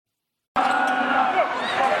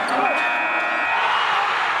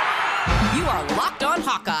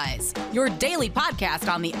your daily podcast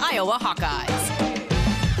on the Iowa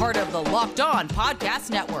Hawkeyes. Part of the Locked On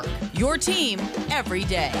Podcast Network, your team every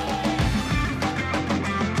day.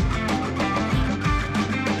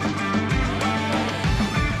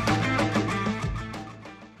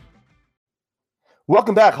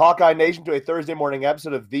 Welcome back, Hawkeye Nation, to a Thursday morning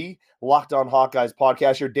episode of the Locked On Hawkeyes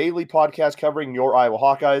podcast, your daily podcast covering your Iowa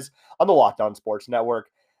Hawkeyes on the Locked On Sports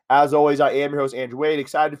Network. As always, I am your host, Andrew Wade,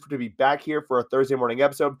 excited to be back here for a Thursday morning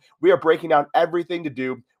episode. We are breaking down everything to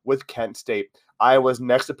do with Kent State, Iowa's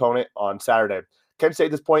next opponent on Saturday. Kent State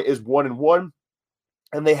at this point is 1-1,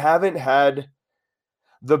 and they haven't had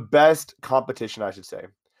the best competition, I should say.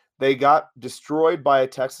 They got destroyed by a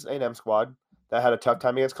Texas A&M squad that had a tough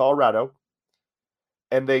time against Colorado,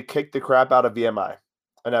 and they kicked the crap out of VMI,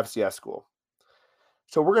 an FCS school.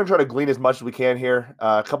 So we're going to try to glean as much as we can here.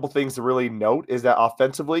 A couple things to really note is that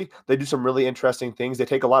offensively, they do some really interesting things. They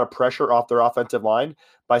take a lot of pressure off their offensive line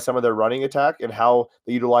by some of their running attack and how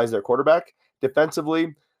they utilize their quarterback.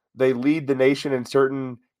 Defensively, they lead the nation in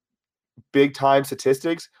certain big-time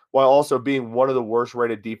statistics while also being one of the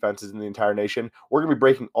worst-rated defenses in the entire nation. We're going to be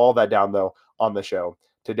breaking all that down, though, on the show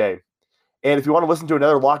today. And if you want to listen to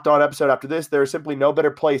another Locked On episode after this, there is simply no better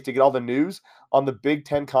place to get all the news on the Big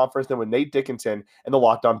Ten Conference than with Nate Dickinson and the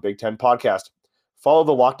Locked On Big Ten podcast. Follow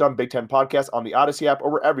the Locked On Big Ten podcast on the Odyssey app or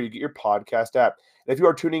wherever you get your podcast app. And if you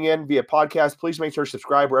are tuning in via podcast, please make sure to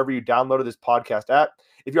subscribe wherever you downloaded this podcast app.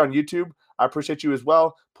 If you're on YouTube, I appreciate you as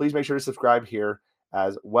well. Please make sure to subscribe here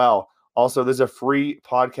as well. Also, this is a free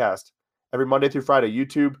podcast. Every Monday through Friday,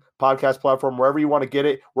 YouTube, podcast platform, wherever you want to get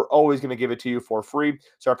it, we're always going to give it to you for free.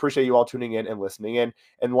 So I appreciate you all tuning in and listening in.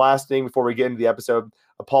 And last thing before we get into the episode,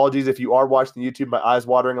 apologies if you are watching the YouTube, my eyes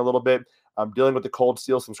watering a little bit. I'm dealing with the cold,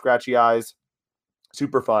 still some scratchy eyes.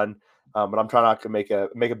 Super fun, but I'm trying not to make a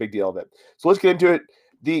big deal of it. So let's get into it.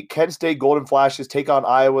 The Kent State Golden Flashes take on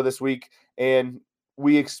Iowa this week, and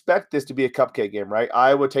we expect this to be a cupcake game, right?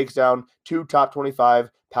 Iowa takes down two top 25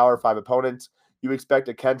 Power 5 opponents. You expect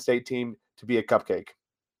a Kent State team to be a cupcake.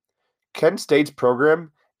 Kent State's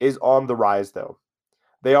program is on the rise, though.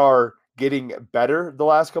 They are getting better the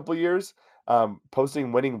last couple of years,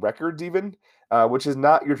 posting winning records even, which is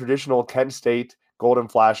not your traditional Kent State Golden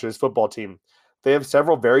Flashes football team. They have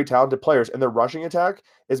several very talented players, and their rushing attack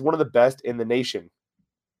is one of the best in the nation.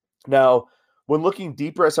 Now, when looking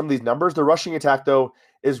deeper at some of these numbers, the rushing attack, though,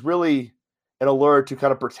 is really an allure to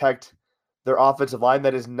kind of protect their offensive line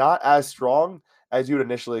that is not as strong as you would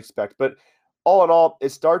initially expect. But all in all, it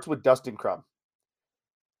starts with Dustin Crum.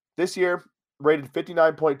 This year, rated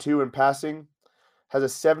 59.2 in passing, has a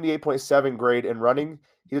 78.7 grade in running.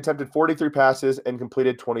 He's attempted 43 passes and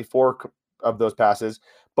completed 24 of those passes.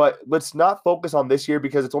 But let's not focus on this year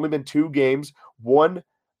because it's only been 2 games, one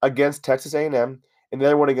against Texas A&M and the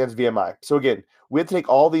other one against VMI. So again, we have to take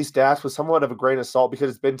all these stats with somewhat of a grain of salt because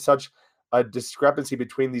it's been such a discrepancy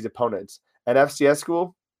between these opponents. An FCS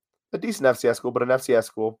school, a decent FCS school, but an FCS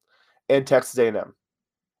school, and Texas A&M.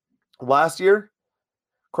 Last year,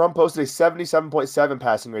 Crum posted a 77.7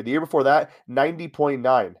 passing grade. The year before that,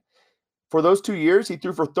 90.9. For those 2 years, he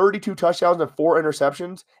threw for 32 touchdowns and 4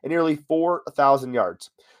 interceptions and nearly 4,000 yards.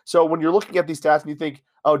 So when you're looking at these stats and you think,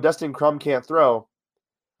 oh, Dustin Crum can't throw,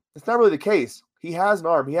 that's not really the case. He has an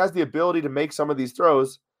arm. He has the ability to make some of these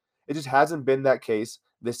throws. It just hasn't been that case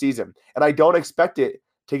this season. And I don't expect it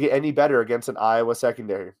to get any better against an Iowa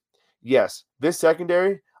secondary. Yes, this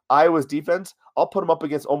secondary, Iowa's defense, I'll put them up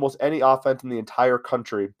against almost any offense in the entire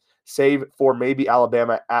country, save for maybe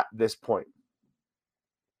Alabama at this point.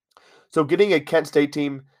 So getting a Kent State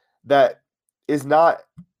team that is not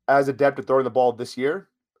as adept at throwing the ball this year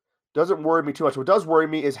doesn't worry me too much. What does worry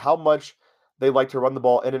me is how much they like to run the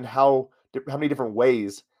ball and in how many different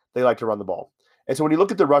ways they like to run the ball. And so when you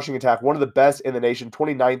look at the rushing attack, one of the best in the nation,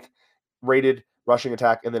 29th rated rushing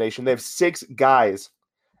attack in the nation. They have 6 guys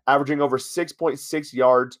averaging over 6.6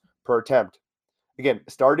 yards per attempt. Again,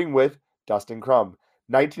 starting with Dustin Crum.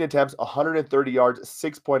 19 attempts, 130 yards,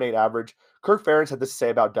 6.8 average. Kirk Ferentz had this to say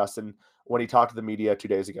about Dustin when he talked to the media 2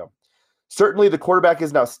 days ago. Certainly, the quarterback is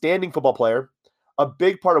an outstanding football player. A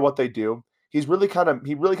big part of what they do, he really kind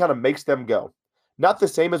of makes them go. Not the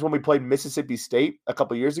same as when we played Mississippi State a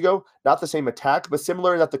couple years ago. Not the same attack, but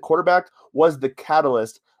similar in that the quarterback was the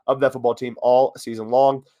catalyst of that football team all season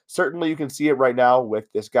long. Certainly, you can see it right now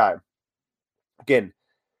with this guy. Again,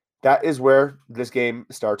 that is where this game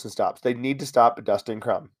starts and stops. They need to stop Dustin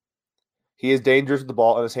Crum. He is dangerous with the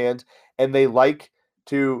ball in his hands, and they like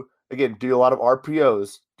to, again, do a lot of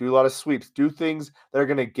RPOs, do a lot of sweeps, do things that are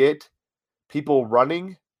going to get people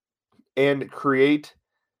running and create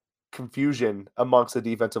confusion amongst the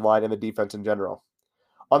defensive line and the defense in general.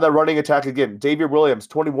 On that running attack again, Xavier Williams,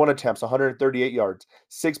 21 attempts, 138 yards,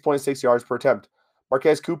 6.6 yards per attempt.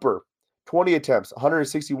 Marquez Cooper, 20 attempts,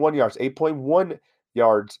 161 yards, 8.1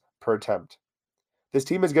 yards per attempt. This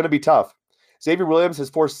team is going to be tough. Xavier Williams has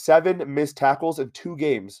forced 7 missed tackles in 2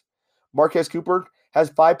 games. Marquez Cooper has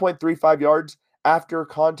 5.35 yards after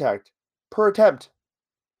contact per attempt.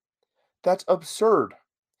 That's absurd.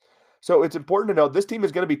 So it's important to note this team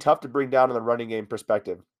is going to be tough to bring down in the running game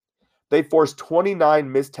perspective. They forced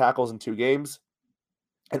 29 missed tackles in 2 games.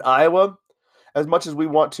 And Iowa, as much as we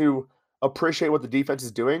want to appreciate what the defense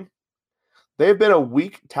is doing, they've been a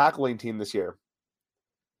weak tackling team this year.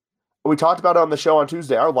 We talked about it on the show on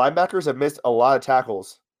Tuesday. Our linebackers have missed a lot of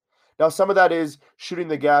tackles. Now, some of that is shooting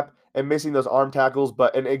the gap and missing those arm tackles.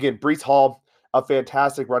 And again, Breece Hall, a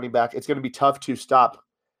fantastic running back. It's going to be tough to stop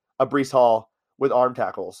a Breece Hall with arm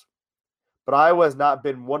tackles. But Iowa has not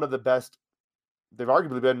been one of the best. They've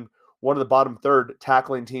arguably been one of the bottom third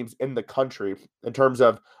tackling teams in the country in terms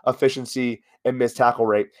of efficiency and missed tackle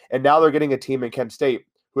rate. And now they're getting a team in Kent State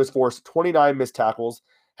who has forced 29 missed tackles,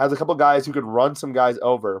 has a couple guys who could run some guys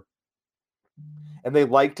over, and they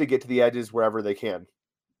like to get to the edges wherever they can.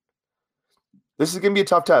 This is going to be a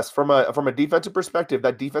tough test. From a defensive perspective,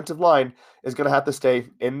 that defensive line is going to have to stay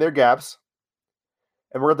in their gaps,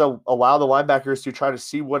 and we're going to allow the linebackers to try to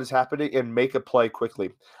see what is happening and make a play quickly.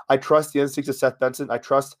 I trust the instincts of Seth Benson. I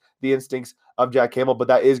trust the instincts of Jack Campbell, but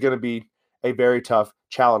that is going to be a very tough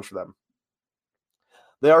challenge for them.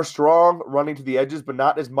 They are strong running to the edges, but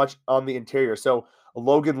not as much on the interior. So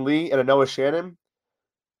Logan Lee and Noah Shannon,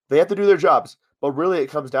 they have to do their jobs. But really, it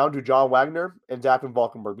comes down to John Wagner and Zach Van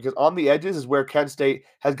Valkenburg, because on the edges is where Kent State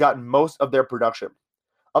has gotten most of their production.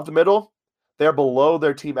 Up the middle, they're below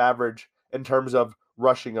their team average in terms of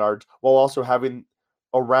rushing yards, while also having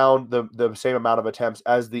around the same amount of attempts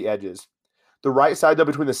as the edges. The right side, though,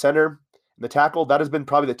 between the center and the tackle, that has been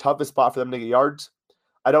probably the toughest spot for them to get yards.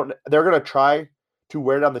 They're going to try to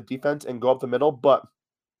wear down the defense and go up the middle, but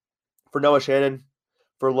for Noah Shannon,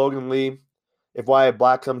 for Logan Lee, if Wyatt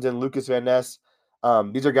Black comes in, Lucas Van Ness,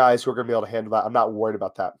 these are guys who are going to be able to handle that. I'm not worried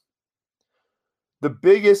about that. The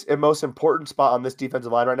biggest and most important spot on this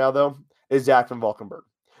defensive line right now, though, is Zach Van Valkenburg.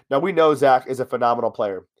 Now, we know Zach is a phenomenal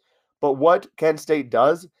player, but what Kent State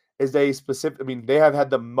does is they have had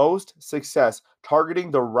the most success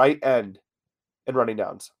targeting the right end in running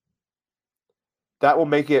downs. That will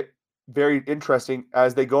make it very interesting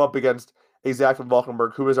as they go up against a Zach Van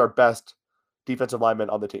Valkenburg, who is our best defensive lineman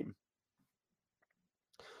on the team.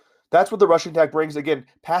 That's what the rushing attack brings. Again,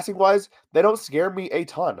 passing-wise, they don't scare me a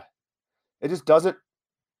ton. It just doesn't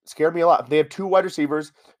scare me a lot. They have 2 wide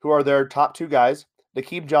receivers who are their top 2 guys,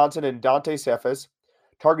 Nakeem Johnson and Dante Cephas,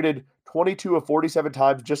 targeted 22 of 47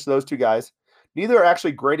 times, just those 2 guys. Neither are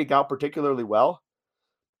actually grading out particularly well,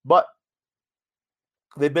 but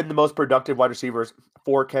they've been the most productive wide receivers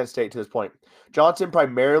for Kent State to this point. Johnson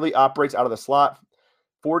primarily operates out of the slot.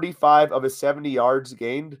 45 of his 70 yards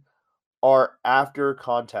gained are after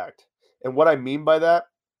contact. And what I mean by that,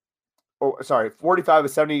 45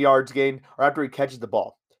 of 70 yards gained are after he catches the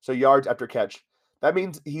ball. So yards after catch. That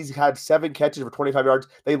means he's had 7 catches for 25 yards.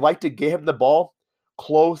 They like to get him the ball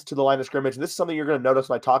close to the line of scrimmage. And this is something you're going to notice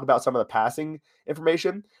when I talk about some of the passing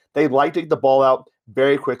information. They like to get the ball out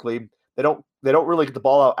very quickly. They don't really get the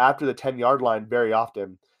ball out after the 10-yard line very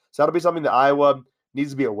often. So that'll be something that Iowa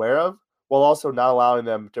needs to be aware of, while also not allowing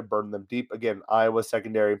them to burn them deep. Again, Iowa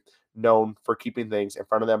secondary known for keeping things in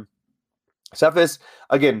front of them. Cephas,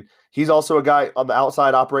 again, he's also a guy on the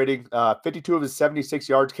outside operating. 52 of his 76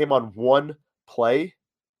 yards came on 1 play.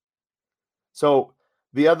 So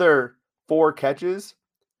the other 4 catches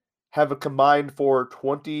have a combined for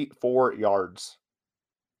 24 yards.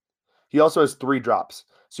 He also has 3 drops.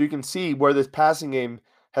 So you can see where this passing game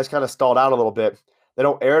has kind of stalled out a little bit. They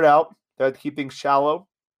don't air it out. They have to keep things shallow.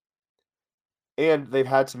 And they've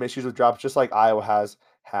had some issues with drops, just like Iowa has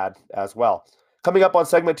had as well. Coming up on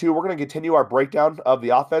segment 2, we're going to continue our breakdown of the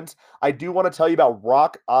offense. I do want to tell you about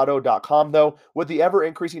rockauto.com, though. With the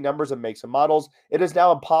ever-increasing numbers of makes and models, it is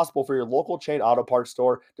now impossible for your local chain auto parts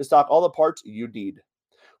store to stock all the parts you need.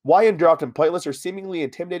 Why endure often pointless or seemingly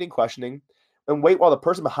intimidating questioning and wait while the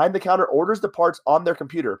person behind the counter orders the parts on their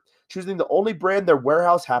computer, choosing the only brand their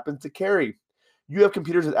warehouse happens to carry? You have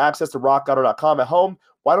computers with access to rockauto.com at home.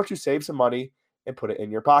 Why don't you save some money and put it in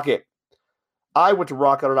your pocket? I went to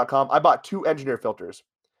rockauto.com. I bought 2 engineer filters.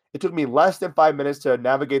 It took me less than 5 minutes to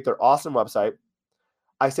navigate their awesome website.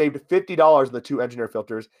 I saved $50 on the 2 engineer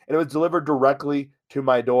filters, and it was delivered directly to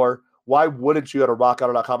my door. Why wouldn't you go to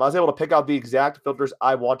rockauto.com? I was able to pick out the exact filters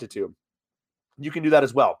I wanted to. You can do that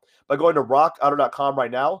as well by going to rockauto.com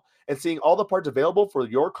right now and seeing all the parts available for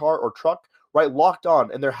your car or truck. Write Locked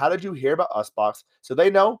On in their How Did You Hear About Us box so they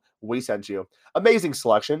know we sent you. Amazing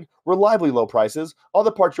selection, reliably low prices, all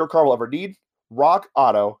the parts your car will ever need.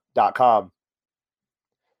 RockAuto.com.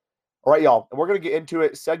 All right, y'all, and we're going to get into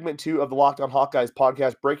it. Segment 2 of the Locked On Hawkeyes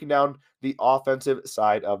podcast, breaking down the offensive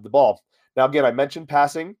side of the ball. Now, again, I mentioned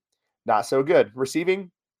passing, not so good. Receiving,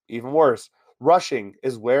 even worse. Rushing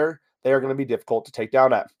is where they are going to be difficult to take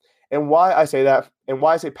down at. And why I say that, and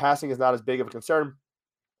why I say passing is not as big of a concern,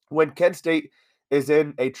 when Kent State is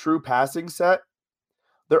in a true passing set,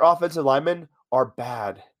 their offensive linemen are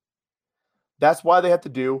bad. That's why they have to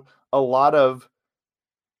do a lot of,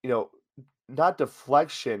 not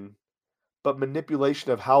deflection, but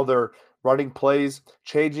manipulation of how they're running plays,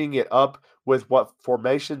 changing it up with what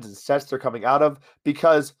formations and sets they're coming out of,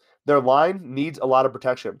 because their line needs a lot of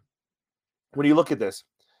protection. When you look at this,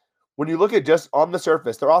 when you look at just on the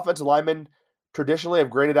surface, their offensive linemen traditionally have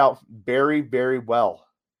graded out very, very well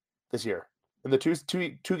this year. In the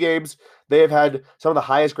two games, they have had some of the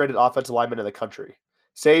highest graded offensive linemen in the country,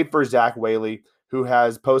 save for Zach Whaley, who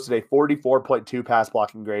has posted a 44.2 pass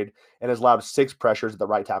blocking grade and has allowed 6 pressures at the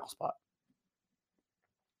right tackle spot.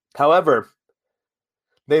 However,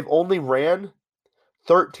 they've only ran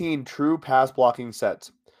 13 true pass blocking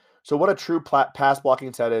sets. So what a true pass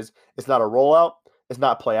blocking set is, it's not a rollout, it's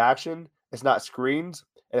not play action, it's not screens,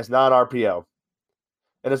 and it's not an RPO.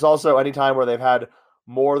 And it's also any time where they've had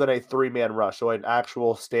more than a 3-man rush, so an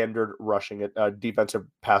actual standard rushing, defensive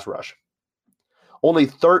pass rush. Only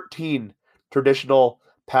 13 traditional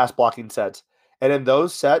pass blocking sets. And in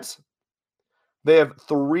those sets, they have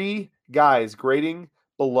 3 guys grading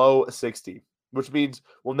below 60, which means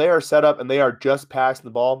when they are set up and they are just passing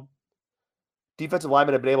the ball, defensive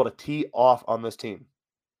linemen have been able to tee off on this team.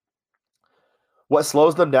 What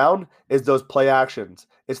slows them down is those play actions.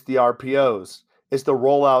 It's the RPOs. It's the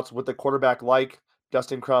rollouts with the quarterback like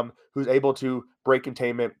Justin Crum, who's able to break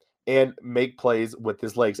containment and make plays with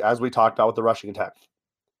his legs, as we talked about with the rushing attack.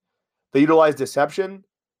 They utilize deception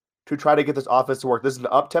to try to get this offense to work. This is an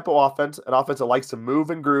up-tempo offense, an offense that likes to move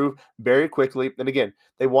and groove very quickly. And again,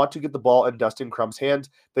 they want to get the ball in Dustin Crum's hands.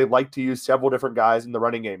 They like to use several different guys in the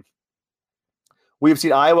running game. We have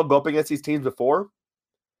seen Iowa go up against these teams before,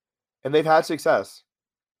 and they've had success.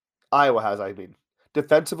 Iowa has, I mean.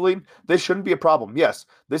 Defensively, this shouldn't be a problem. Yes,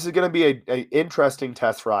 this is going to be an interesting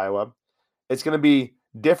test for Iowa. It's going to be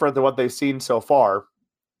different than what they've seen so far.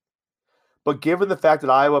 But given the fact that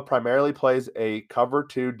Iowa primarily plays a cover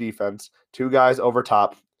 2 defense, 2 guys over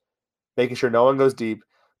top, making sure no one goes deep,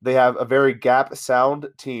 they have a very gap sound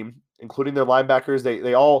team, including their linebackers.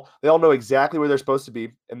 They all know exactly where they're supposed to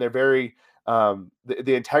be, and they're very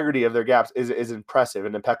the integrity of their gaps is impressive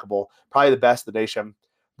and impeccable, probably the best in the nation.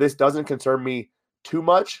 This doesn't concern me too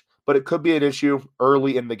much, but it could be an issue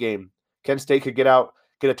early in the game. Kent State could get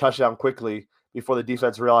a touchdown quickly before the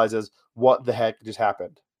defense realizes what the heck just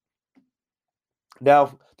happened.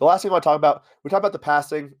 Now, the last thing I want to talk about, we talked about the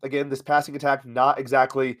passing. Again, this passing attack, not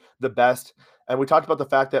exactly the best. And we talked about the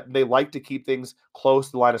fact that they like to keep things close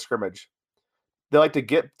to the line of scrimmage. They like to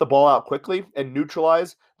get the ball out quickly and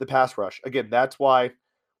neutralize the pass rush. Again, that's why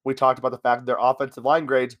we talked about the fact that their offensive line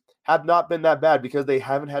grades have not been that bad, because they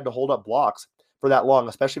haven't had to hold up blocks for that long,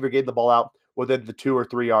 especially if you're getting the ball out within the 2 or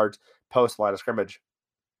 3 yards post line of scrimmage.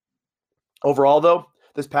 Overall, though,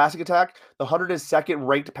 this passing attack, the 102nd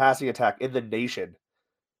ranked passing attack in the nation.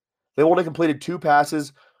 They've only completed 2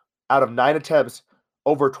 passes out of 9 attempts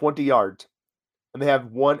over 20 yards, and they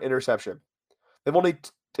have 1 interception. They've only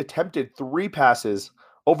attempted 3 passes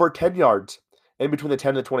over 10 yards in between the 10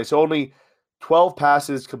 and the 20. So only 12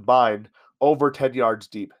 passes combined over 10 yards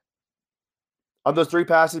deep. On those 3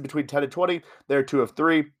 passes between 10 and 20, they're 2 of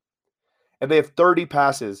 3. And they have 30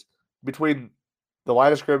 passes between the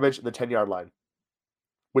line of scrimmage and the 10-yard line,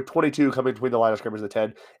 with 22 coming between the line of scrimmage and the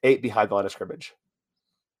 10, 8 behind the line of scrimmage.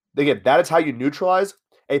 Again, that is how you neutralize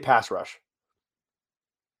a pass rush.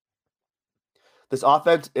 This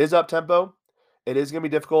offense is up-tempo. It is going to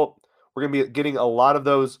be difficult. We're going to be getting a lot of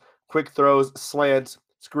those quick throws, slants,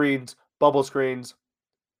 screens, bubble screens,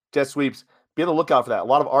 jet sweeps. Be on the lookout for that. A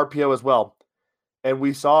lot of RPO as well. And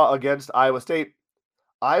we saw against Iowa State,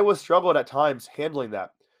 Iowa struggled at times handling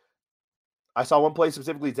that. I saw one play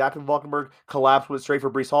specifically, Zach Valkenburg collapsed with straight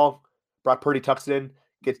for Breece Hall. Brock Purdy tucks it in,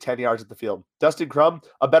 gets 10 yards at the field. Dustin Crum,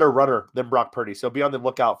 a better runner than Brock Purdy, so be on the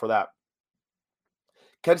lookout for that.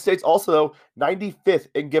 Kent State's also 95th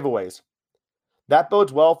in giveaways. That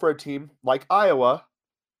bodes well for a team like Iowa,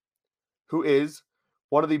 who is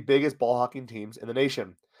one of the biggest ball hawking teams in the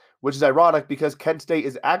nation, which is ironic because Kent State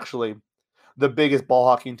is actually the biggest ball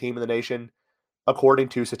hawking team in the nation, according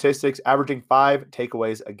to statistics, averaging 5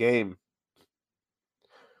 takeaways a game.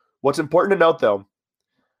 What's important to note, though,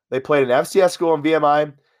 they played an FCS school in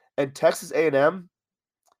VMI, and Texas A&M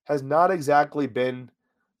has not exactly been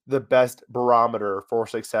the best barometer for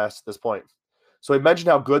success at this point. So we mentioned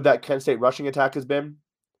how good that Kent State rushing attack has been.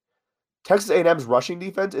 Texas A&M's rushing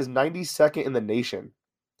defense is 92nd in the nation.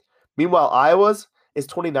 Meanwhile, Iowa's is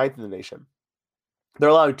 29th in the nation. They're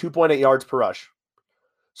allowing 2.8 yards per rush.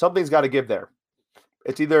 Something's got to give there.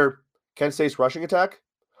 It's either Kent State's rushing attack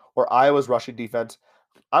or Iowa's rushing defense.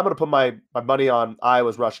 I'm going to put my money on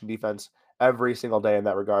Iowa's rushing defense every single day in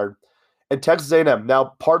that regard. And Texas A&M,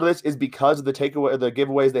 now part of this is because of the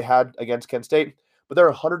giveaways they had against Kent State, but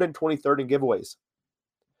they're 123rd in giveaways.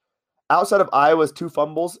 Outside of Iowa's 2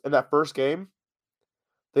 fumbles in that first game,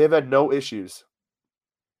 they have had no issues.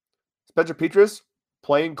 Spencer Petras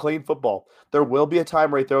playing clean football. There will be a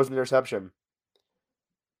time where he throws an interception.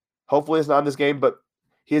 Hopefully it's not in this game, but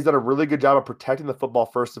he has done a really good job of protecting the football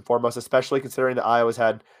first and foremost, especially considering that Iowa's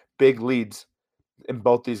had big leads in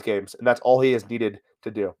both these games, and that's all he has needed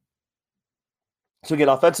to do. So again,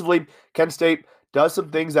 offensively, Kent State does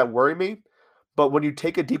some things that worry me, but when you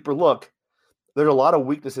take a deeper look, there's a lot of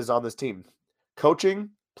weaknesses on this team.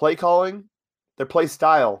 Coaching, play calling, their play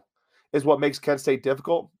style is what makes Kent State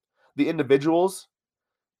difficult. The individuals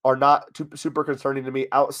are not super concerning to me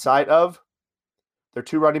outside of their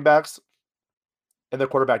 2 running backs and their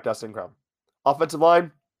quarterback, Dustin Crum. Offensive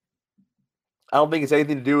line, I don't think it's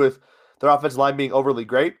anything to do with their offensive line being overly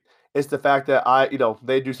great. It's the fact that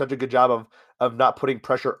they do such a good job of not putting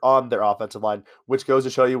pressure on their offensive line, which goes to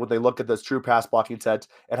show you when they look at those true pass blocking sets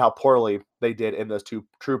and how poorly they did in those 2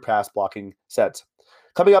 true pass blocking sets.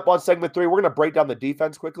 Coming up on segment 3, we're going to break down the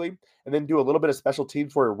defense quickly and then do a little bit of special teams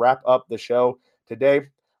before we wrap up the show today.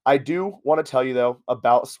 I do want to tell you, though,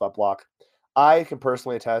 about SweatBlock. I can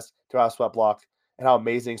personally attest to how SweatBlock and how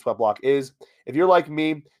amazing SweatBlock is. If you're like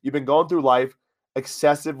me, you've been going through life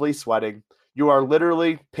excessively sweating. You are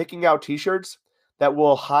literally picking out t-shirts that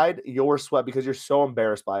will hide your sweat because you're so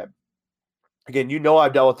embarrassed by it. Again,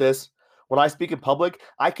 I've dealt with this. When I speak in public,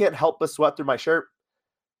 I can't help but sweat through my shirt.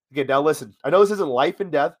 Again, now listen, I know this isn't life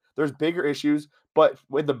and death. There's bigger issues, but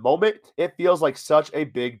in the moment, it feels like such a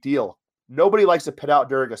big deal. Nobody likes to pit out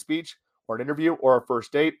during a speech or an interview or a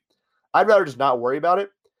first date. I'd rather just not worry about it,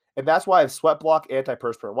 and that's why I have SweatBlock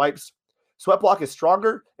antiperspirant wipes. SweatBlock is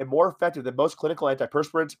stronger and more effective than most clinical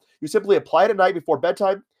antiperspirants. You simply apply it at night before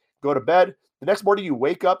bedtime, go to bed. The next morning, you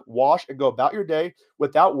wake up, wash, and go about your day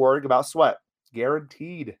without worrying about sweat.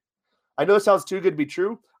 Guaranteed. I know it sounds too good to be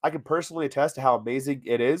true. I can personally attest to how amazing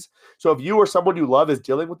it is. So if you or someone you love is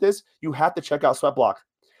dealing with this, you have to check out SweatBlock.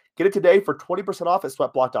 Get it today for 20% off at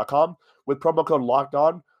sweatblock.com with promo code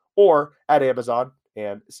LOCKEDON or at Amazon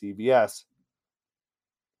and CVS.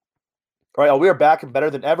 All right, we are back and better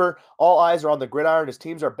than ever. All eyes are on the gridiron as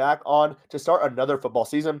teams are back on to start another football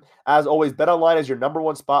season. As always, BetOnline is your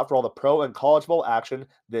 #1 spot for all the pro and college football action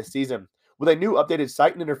this season. With a new updated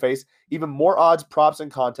site and interface, even more odds, props, and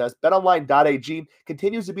contests, BetOnline.ag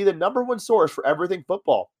continues to be the #1 source for everything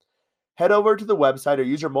football. Head over to the website or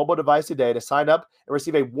use your mobile device today to sign up and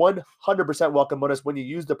receive a 100% welcome bonus when you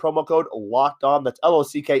use the promo code LOCKEDON. That's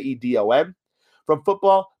LOCKEDON. From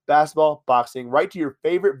football, basketball, boxing, right to your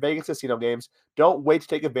favorite Vegas casino games, don't wait to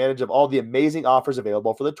take advantage of all the amazing offers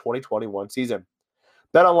available for the 2021 season.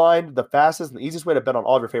 BetOnline, the fastest and easiest way to bet on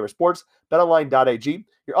all of your favorite sports. BetOnline.ag,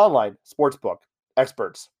 your online sportsbook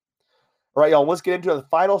experts. All right, y'all, let's get into the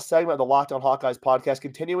final segment of the Locked On Hawkeyes podcast,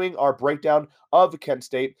 continuing our breakdown of Kent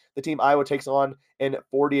State, the team Iowa takes on in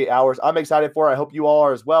 48 hours. I'm excited for it. I hope you all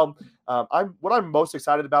are as well. What I'm most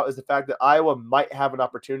excited about is the fact that Iowa might have an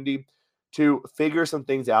opportunity to figure some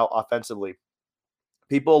things out offensively.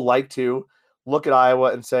 People like to look at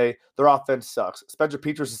Iowa and say their offense sucks. Spencer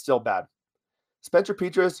Petras is still bad. Spencer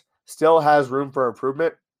Petras still has room for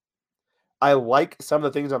improvement. I like some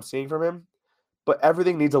of the things I'm seeing from him, but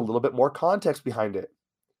everything needs a little bit more context behind it.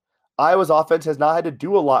 Iowa's offense has not had to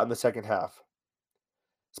do a lot in the second half.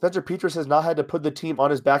 Spencer Petras has not had to put the team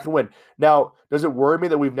on his back and win. Now, does it worry me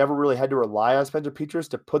that we've never really had to rely on Spencer Petras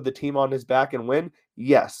to put the team on his back and win?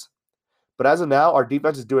 Yes. But as of now, our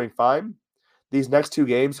defense is doing fine. These next 2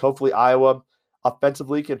 games, hopefully Iowa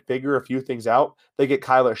offensively can figure a few things out. They get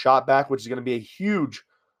Kyler Schott back, which is going to be a huge,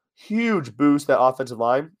 huge boost that offensive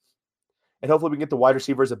line. And hopefully we can get the wide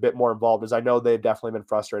receivers a bit more involved, as I know they've definitely been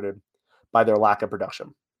frustrated by their lack of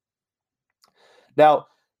production. Now,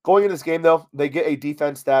 going into this game, though, they get a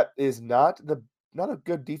defense that is not a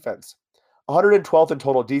good defense. 112th in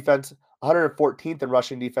total defense, 114th in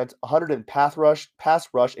rushing defense, 100 in pass rush,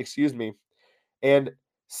 and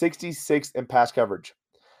 66th in pass coverage.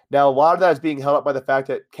 Now, a lot of that is being held up by the fact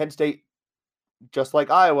that Kent State, just like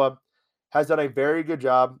Iowa, has done a very good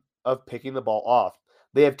job of picking the ball off.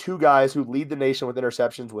 They have two guys who lead the nation with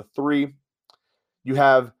interceptions with 3. You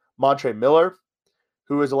have Montre Miller,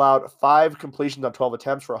 who has allowed 5 completions on 12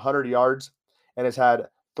 attempts for 100 yards and has had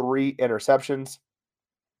 3 interceptions.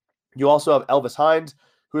 You also have Elvis Hines,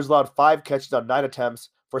 who has allowed 5 catches on 9 attempts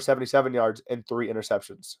for 77 yards and 3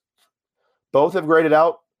 interceptions. Both have graded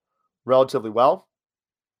out relatively well.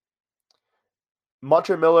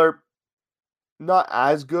 Montre Miller, not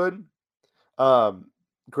as good,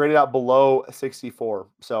 graded out below 64.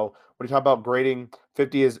 So when you talk about grading,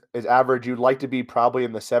 50 is average. You'd like to be probably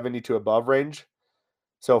in the 70 to above range.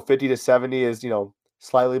 So 50 to 70 is,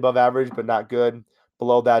 slightly above average, but not good.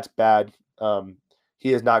 Below that's bad.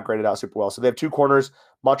 He is not graded out super well. So they have 2 corners,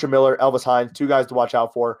 Montre Miller, Elvis Hines, 2 guys to watch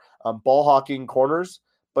out for. Ball hawking corners,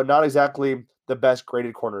 but not exactly the best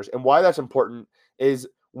graded corners. And why that's important is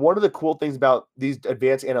one of the cool things about these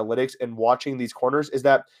advanced analytics and watching these corners is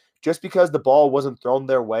that just because the ball wasn't thrown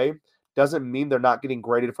their way doesn't mean they're not getting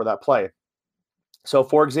graded for that play. So,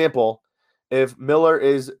 for example, if Miller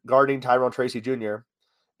is guarding Tyrone Tracy Jr.,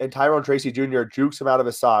 and Tyrone Tracy Jr. jukes him out of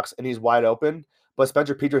his socks and he's wide open, but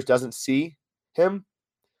Spencer Petras doesn't see him,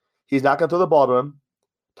 he's not going to throw the ball to him.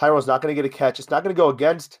 Tyrone's not going to get a catch. It's not going to go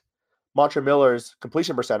against Montre Miller's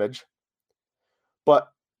completion percentage,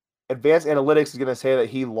 but advanced analytics is going to say that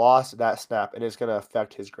he lost that snap and it's going to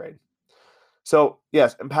affect his grade. So,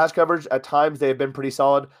 yes, in pass coverage, at times they have been pretty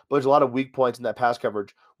solid, but there's a lot of weak points in that pass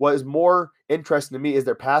coverage. What is more interesting to me is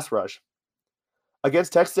their pass rush.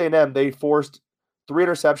 Against Texas A&M, they forced 3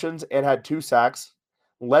 interceptions and had 2 sacks,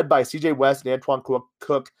 led by C.J. West and Antoine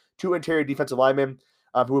Cook, 2 interior defensive linemen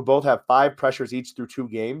who both have 5 pressures each through 2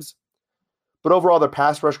 games. But overall, their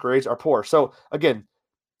pass rush grades are poor. So, again,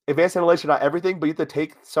 advanced analytics are not everything, but you have to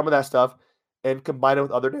take some of that stuff and combine it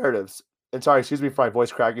with other narratives. And sorry, excuse me for my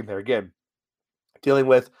voice cracking there again. Dealing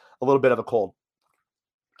with a little bit of a cold.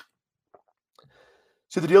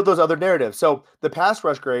 So to deal with those other narratives. So the pass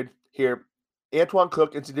rush grade here, Antoine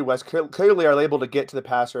Cook and C.J. West clearly are able to get to the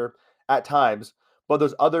passer at times, but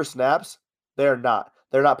those other snaps, they're not.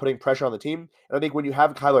 They're not putting pressure on the team. And I think when you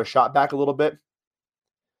have Kyler shot back a little bit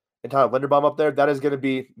and Tyler Linderbaum up there, they're going to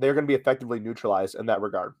be effectively neutralized in that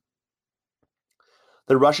regard.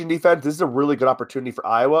 The rushing defense, this is a really good opportunity for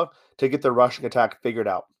Iowa to get their rushing attack figured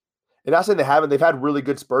out. And not saying they haven't. They've had really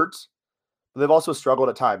good spurts, but they've also struggled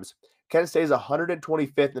at times. Kent State is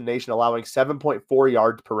 125th in the nation, allowing 7.4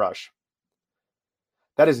 yards per rush.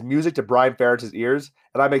 That is music to Brian Ferentz's ears,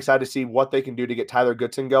 and I'm excited to see what they can do to get Tyler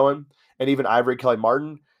Goodson going, and even Ivory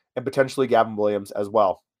Kelly-Martin, and potentially Gavin Williams as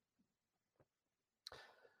well.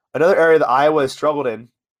 Another area that Iowa has struggled in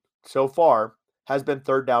so far has been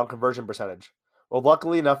third down conversion percentage. Well,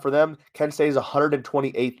 luckily enough for them, Kent State is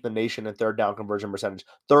 128th in the nation in third down conversion percentage,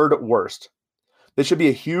 3rd worst. This should be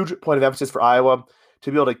a huge point of emphasis for Iowa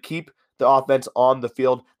to be able to keep the offense on the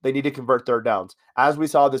field. They need to convert third downs. As we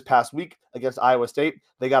saw this past week against Iowa State,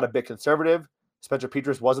 they got a bit conservative. Spencer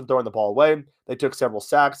Petras wasn't throwing the ball away. They took several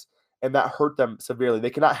sacks, and that hurt them severely. They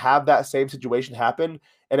cannot have that same situation happen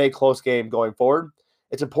in a close game going forward.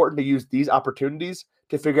 It's important to use these opportunities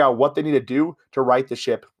to figure out what they need to do to right the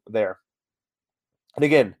ship there. And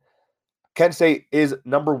again, Kent State is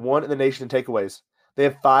number 1 in the nation in takeaways. They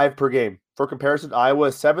have 5 per game. For comparison, Iowa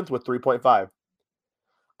is 7th with 3.5.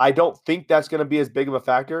 I don't think that's going to be as big of a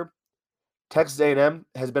factor. Texas A&M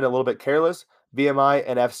has been a little bit careless. VMI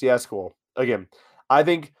and FCS school. Again, I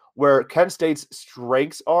think where Kent State's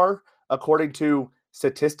strengths are, according to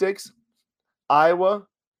statistics, Iowa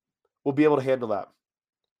will be able to handle that.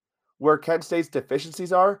 Where Kent State's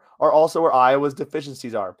deficiencies are also where Iowa's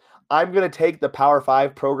deficiencies are. I'm going to take the Power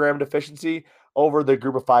 5 program deficiency over the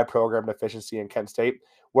Group of 5 program deficiency in Kent State,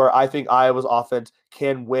 where I think Iowa's offense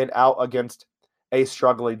can win out against a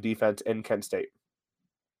struggling defense in Kent State.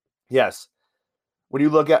 Yes, when you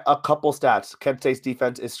look at a couple stats, Kent State's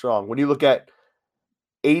defense is strong. When you look at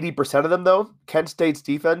 80% of them, though, Kent State's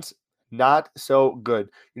defense, not so good.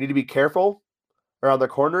 You need to be careful around the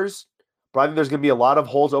corners, but I think there's going to be a lot of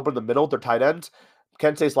holes open in the middle with their tight ends.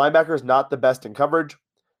 Kent State's linebackers, not the best in coverage.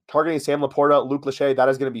 Targeting Sam Laporta, Luke Lachey, that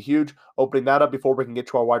is going to be huge. Opening that up before we can get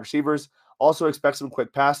to our wide receivers. Also expect some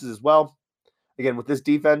quick passes as well. Again, with this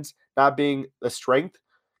defense not being a strength,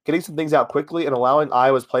 getting some things out quickly and allowing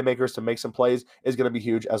Iowa's playmakers to make some plays is going to be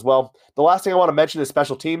huge as well. The last thing I want to mention is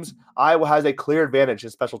special teams. Iowa has a clear advantage in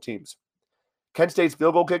special teams. Kent State's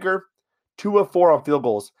field goal kicker, 2 of 4 on field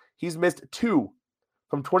goals. He's missed 2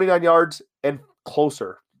 from 29 yards and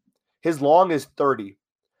closer. His long is 30.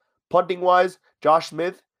 Punting-wise, Josh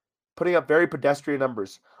Smith putting up very pedestrian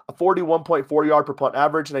numbers. A 41.4 yard per punt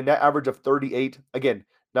average and a net average of 38. Again,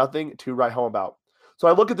 nothing to write home about. So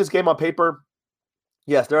I look at this game on paper.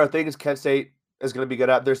 Yes, there are things Kent State is going to be good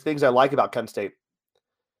at. There's things I like about Kent State.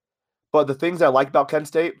 But the things I like about Kent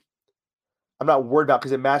State, I'm not worried about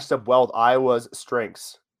because it matches up well with Iowa's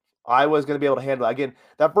strengths. Iowa's going to be able to handle it. Again,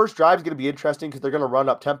 that first drive is going to be interesting because they're going to run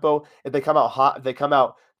up tempo. If they come out hot, if they come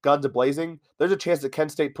out guns a-blazing, there's a chance that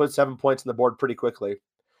Kent State puts 7 points on the board pretty quickly.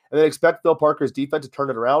 And then expect Phil Parker's defense to turn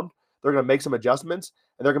it around. They're going to make some adjustments,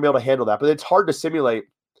 and they're going to be able to handle that. But it's hard to simulate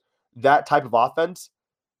that type of offense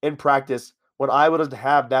in practice when Iowa doesn't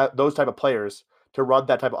have those type of players to run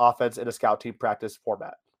that type of offense in a scout team practice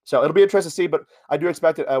format. So it'll be interesting to see, but I do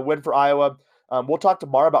expect a win for Iowa. We'll talk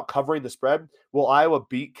tomorrow about covering the spread. Will Iowa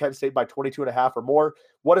beat Kent State by 22.5 or more?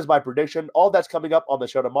 What is my prediction? All that's coming up on the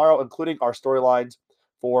show tomorrow, including our storylines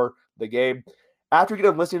for the game. After you get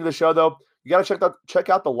done listening to the show, though, you got to check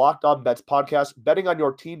out the Locked On Bets podcast. Betting on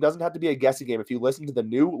your team doesn't have to be a guessing game if you listen to the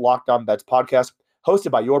new Locked On Bets podcast, hosted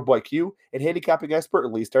by your boy Q and handicapping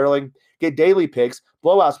expert Lee Sterling. Get daily picks,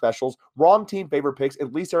 blowout specials, wrong team favorite picks,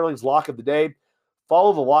 and Lee Sterling's lock of the day.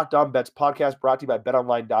 Follow the Locked On Bets podcast brought to you by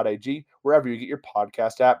betonline.ag, wherever you get your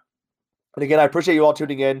podcast at. And again, I appreciate you all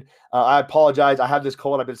tuning in. I apologize. I have this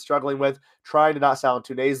cold I've been struggling with, trying to not sound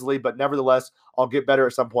too nasally, but nevertheless, I'll get better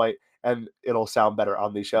at some point, and it'll sound better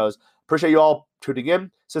on these shows. Appreciate you all tuning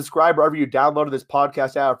in. Subscribe wherever you downloaded this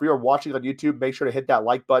podcast out. If you are watching on YouTube, make sure to hit that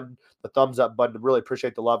like button, the thumbs up button. Really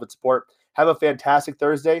appreciate the love and support. Have a fantastic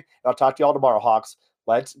Thursday, and I'll talk to you all tomorrow, Hawks.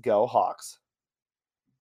 Let's go, Hawks.